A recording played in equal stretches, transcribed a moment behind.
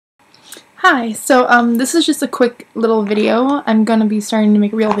Hi, so this is just a quick little video. I'm gonna be starting to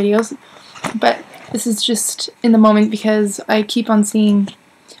make real videos, but this is just in the moment because I keep on seeing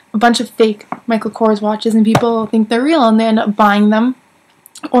a bunch of fake Michael Kors watches and people think they're real and they end up buying them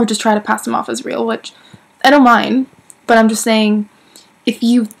or just try to pass them off as real, which I don't mind, but I'm just saying if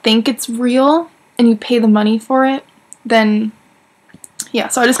you think it's real and you pay the money for it, then yeah,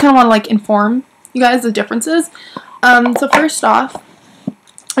 so I just kind of want to like inform you guys the differences. So first off,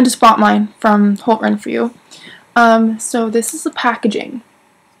 I just bought mine from Holt Renfrew. So this is the packaging.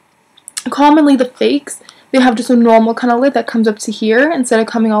 Commonly the fakes, they have just a normal kind of lid that comes up to here instead of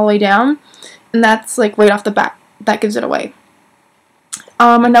coming all the way down, and that's like right off the bat. That gives it away.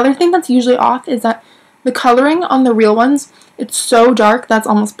 Another thing that's usually off is that the coloring on the real ones, it's so dark that's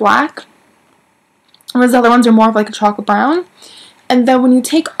almost black, whereas the other ones are more of like a chocolate brown. And then when you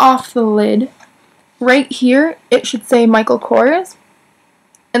take off the lid, right here it should say Michael Kors.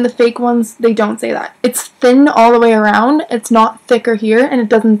 And the fake ones, they don't say that. It's thin all the way around. It's not thicker here, and it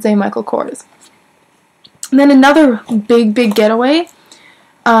doesn't say Michael Kors. And then another big getaway,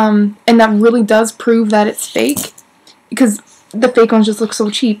 and that really does prove that it's fake, because the fake ones just look so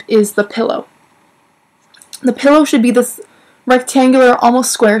cheap, is the pillow. The pillow should be this rectangular,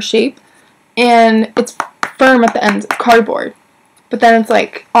 almost square shape, and it's firm at the end, cardboard. But then it's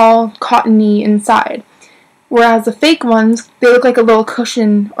like all cottony inside. Whereas the fake ones, they look like a little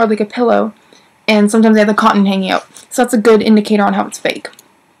cushion or like a pillow, and sometimes they have the cotton hanging out. So that's a good indicator on how it's fake.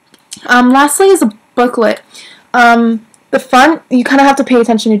 Lastly is a booklet. The front, you kind of have to pay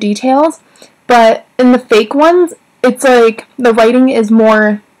attention to details, but in the fake ones, it's like the writing is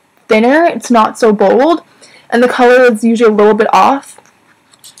more thinner, it's not so bold, and the color is usually a little bit off.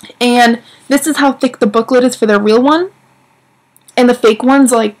 And this is how thick the booklet is for the real one, and the fake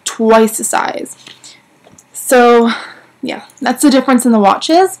one's like twice the size. So, yeah, that's the difference in the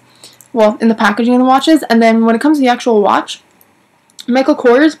watches. Well, in the packaging of the watches. And then when it comes to the actual watch, Michael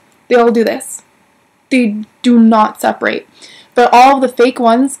Kors, they all do this. They do not separate. But all of the fake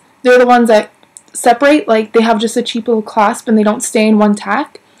ones, they're the ones that separate. Like, they have just a cheap little clasp and they don't stay in one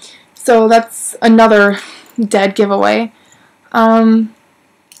tack. So that's another dead giveaway. And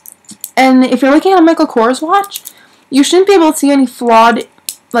if you're looking at a Michael Kors watch, you shouldn't be able to see any flaws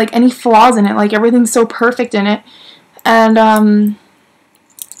in it. Like, everything's so perfect in it. And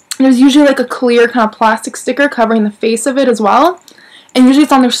there's usually like a clear kind of plastic sticker covering the face of it as well, and usually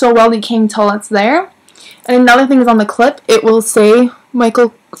it's on there so well that you can't even tell it's there. And another thing is on the clip, it will say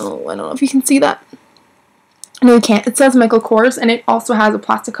Michael, oh, I don't know if you can see that. No, you can't. It says Michael Kors, and it also has a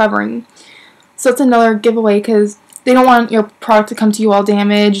plastic covering. So it's another giveaway because they don't want your product to come to you all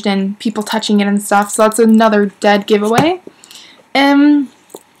damaged and people touching it and stuff. So that's another dead giveaway.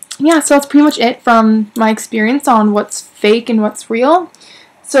 Yeah, so that's pretty much it from my experience on what's fake and what's real.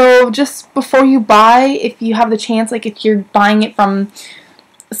 So just before you buy, if you have the chance, like if you're buying it from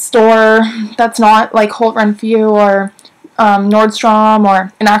a store that's not like Holt Renfrew or Nordstrom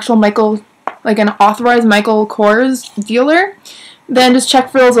or an actual an authorized Michael Kors dealer, then just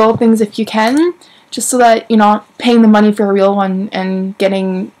check for those little things if you can, just so that you're not paying the money for a real one and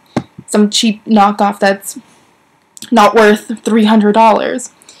getting some cheap knockoff that's not worth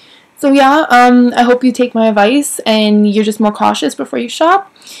 $300. So yeah, I hope you take my advice and you're just more cautious before you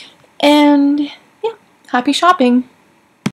shop. And yeah, happy shopping.